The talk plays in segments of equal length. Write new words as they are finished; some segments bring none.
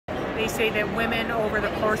they say that women over the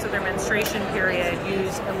course of their menstruation period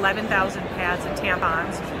use 11,000 pads and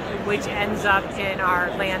tampons, which ends up in our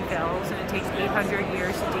landfills, and it takes 800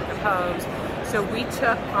 years to decompose. So we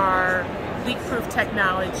took our Leakproof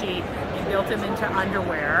technology and built them into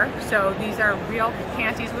underwear. So these are real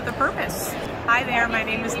panties with a purpose. Hi there, my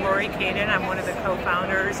name is Lori Caden. I'm one of the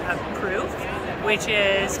co-founders of Proof, which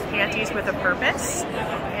is Panties with a Purpose.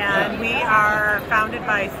 And we are founded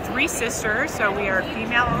by 3 sisters, so we are a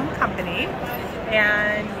female-owned company.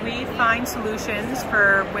 And we find solutions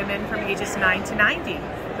for women from ages 9 to 90.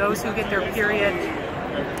 Those who get their period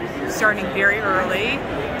starting very early,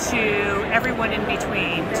 to everyone in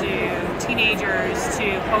between, to teenagers,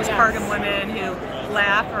 to postpartum women who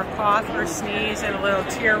laugh or cough or sneeze and a little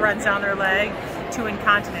tear runs down their leg, to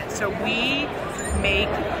incontinence. So we make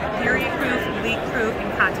period-proof, leak-proof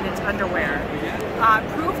incontinence underwear.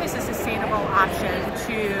 Proof is a sustainable option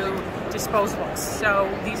to disposables. So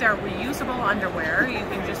these are reusable underwear. You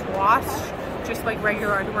can just wash, just like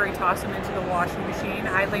regular underwear, you toss them into the washing machine.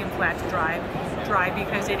 I lay them flat to dry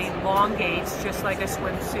because it elongates just like a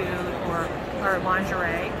swimsuit or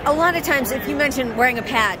lingerie. A lot of times if you mention wearing a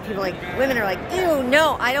pad, women are like, ew,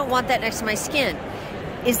 no, I don't want that next to my skin.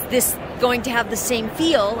 Is this going to have the same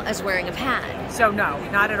feel as wearing a pad? So no,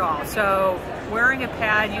 not at all. So wearing a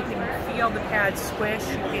pad, you can feel the pad squish.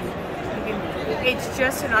 It's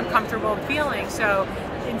just an uncomfortable feeling. So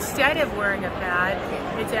instead of wearing a pad,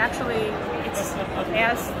 it's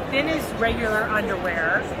as thin as regular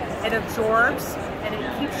underwear. It absorbs and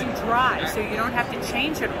it keeps you dry, so you don't have to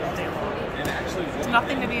change it all day long. It's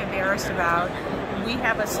nothing to be embarrassed about. We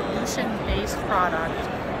have a solution-based product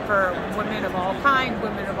for women of all kinds,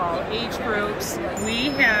 women of all age groups. We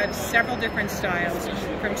have several different styles,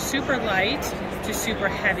 from super light to super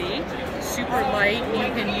heavy. Super light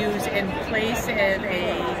you can use in place of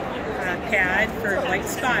a pad for light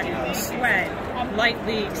spotting, sweat, light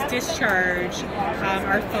leaks, discharge.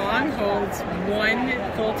 Our thong holds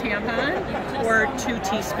 1 full tampon or 2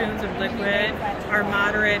 teaspoons of liquid. Our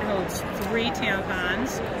moderate holds 3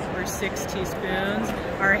 tampons or 6 teaspoons.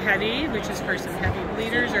 Our heavy, which is for some heavy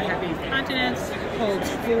bleeders or heavy incontinence, holds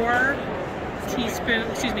 4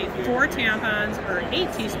 tampons or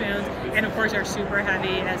 8 teaspoons, and of course our super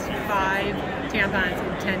heavy has 5 tampons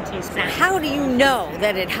and 10 teaspoons. Now, how do you know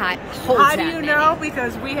that it holds How that do you know?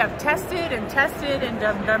 Because we have tested and tested and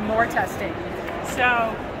done more testing.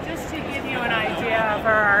 So just to give you an idea of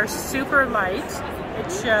our super light, it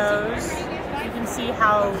shows, you can see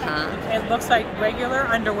how it looks like regular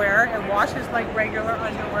underwear. It washes like regular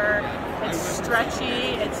underwear. It's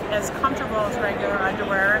stretchy. It's as comfortable as regular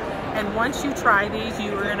underwear. And once you try these,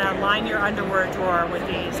 you are going to line your underwear drawer with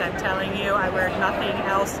these. I'm telling you, I wear nothing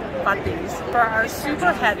else but these. For our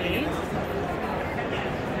super heavy,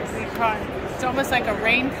 it's almost like a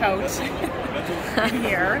raincoat in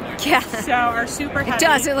here. Yeah. So our super heavy. It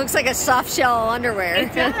does. It looks like a soft shell underwear.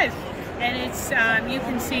 It does. And it's, you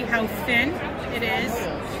can see how thin it is.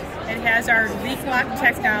 It has our leak lock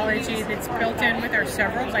technology that's built in with our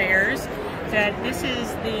several layers. That this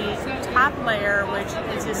is the top layer, which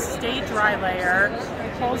is a stay dry layer.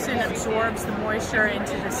 It pulls and absorbs the moisture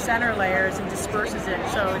into the center layers and disperses it.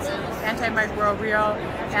 So it's antimicrobial,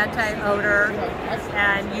 anti-odor,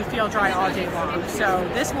 and you feel dry all day long. So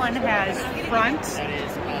this one has front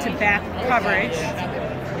to back coverage.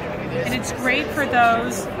 And it's great for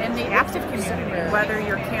those in the active community, whether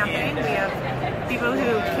you're camping. We have people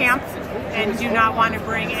who camp and do not want to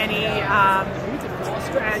bring any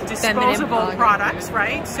disposable products,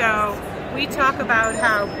 right? So we talk about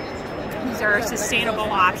how these are a sustainable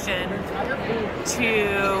option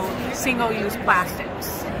to single-use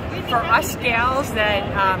plastics. For us gals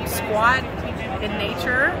that squat in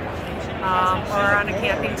nature or on a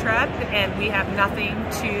camping trip and we have nothing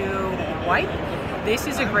to wipe, this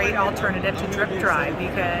is a great alternative to drip dry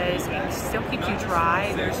because it still keeps you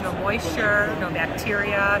dry. There's no moisture, no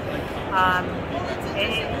bacteria.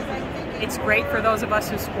 It's great for those of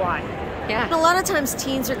us who squat. Yeah. A lot of times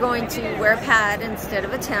teens are going to wear a pad instead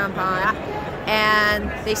of a tampon,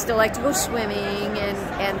 and they still like to go swimming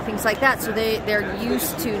and things like that. So they're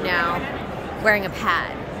used to now wearing a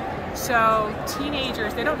pad. So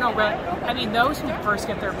teenagers, they don't know really, I mean, those who first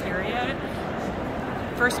get their period,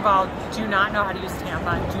 first of all, do not know how to use a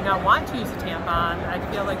tampon, do not want to use a tampon.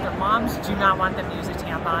 I feel like their moms do not want them to use a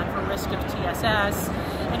tampon for risk of TSS.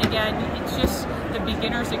 And again, it's just the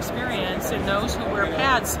beginner's experience, and those who wear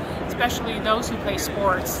pads, especially those who play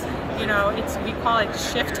sports, you know, we call it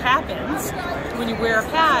shift happens when you wear a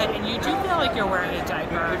pad and you do feel like you're wearing a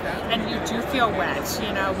diaper and you do feel wet.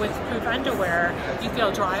 You know, with Proof underwear, you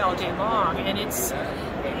feel dry all day long, and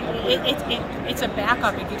it's a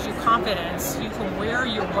backup. It gives you confidence. You can wear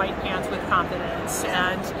your white pants with confidence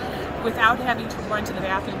and without having to run to the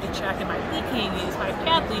bathroom to check, am I leaking? Is my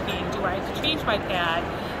pad leaking? Do I have to change my pad?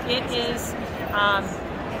 It is,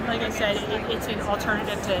 like I said, it's an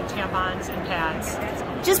alternative to tampons and pads.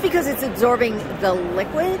 Just because it's absorbing the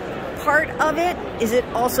liquid part of it, is it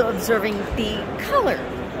also absorbing the color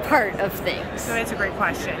part of things? So that's a great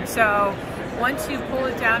question. So once you pull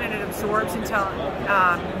it down and it absorbs into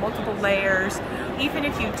multiple layers, even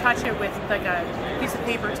if you touch it with like a piece of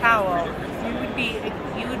paper towel,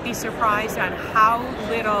 you would be surprised on how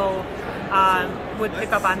little would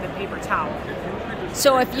pick up on the paper towel.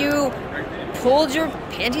 So if you pulled your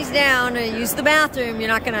panties down and used the bathroom, you're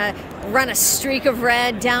not going to run a streak of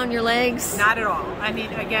red down your legs? Not at all. I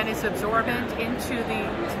mean, again, it's absorbent into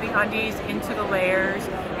the undies, into the layers.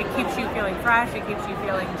 It keeps you feeling fresh. It keeps you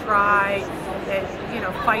feeling dry. It, you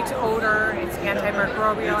know, fights odor. It's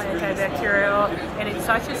antimicrobial, antibacterial, and it's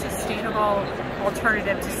such a sustainable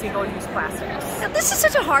alternative to single-use plastics. Now, this is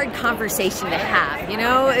such a hard conversation to have, you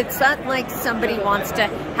know? It's not like somebody wants to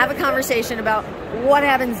have a conversation about what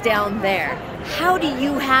happens down there. How do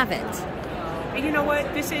you have it? You know what,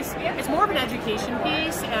 it's more of an education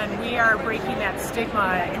piece, and we are breaking that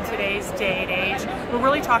stigma in today's day and age. We're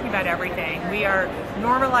really talking about everything. We are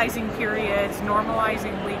normalizing periods,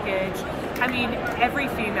 normalizing leakage. I mean, every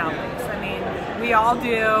female leaks. I mean, we all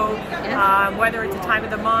do, whether it's a time of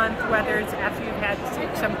the month, whether it's after you've had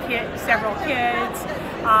several kids,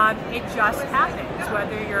 it just happens,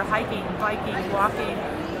 whether you're hiking, biking, walking.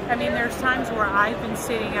 I mean, there's times where I've been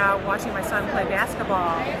sitting out watching my son play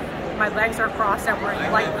basketball. My legs are crossed, I'm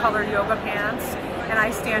wearing light colored yoga pants, and I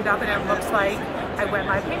stand up and it looks like I wet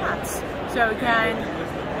my pants. So again,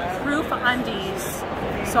 Proof Undies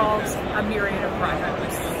solves a myriad of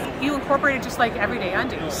problems. You incorporate it just like everyday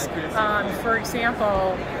undies. For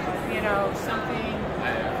example, you know, something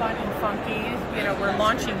fun and funky, you know, we're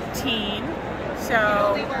launching teen.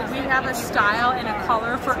 So we have a style and a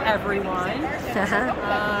color for everyone.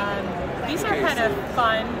 These are kind of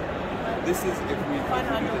fun. Fun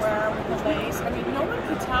underwear with the lace. I mean, no one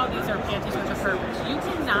could tell these are panties with a purpose. You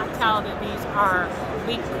cannot tell that these are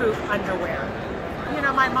leak-proof underwear. You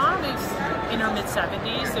know, my mom is in her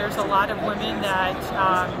mid-70s. There's a lot of women that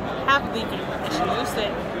have leaking issues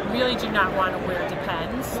that really do not want to wear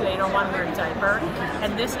Depends. They don't want to wear a diaper.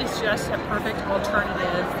 And this is just a perfect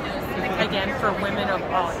alternative, again, for women of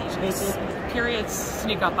all ages. Periods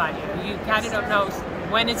sneak up on you. You kind of don't know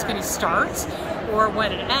when it's going to start or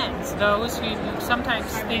when it ends. Those who sometimes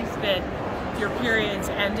think that your periods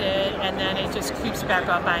ended and then it just creeps back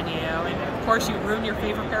up on you, and of course you ruin your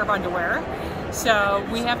favorite pair of underwear. So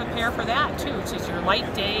we have a pair for that too, which is your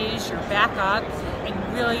light days, your backup,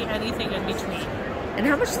 and really anything in between. And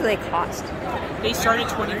how much do they cost? They start at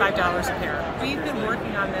 $25 a pair. We've been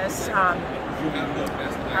working on this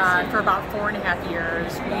for about 4.5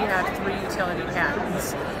 years. We have 3 utility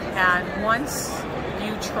patents, and once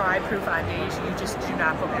you try Proof Undies, you just do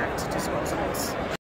not go back to disposables.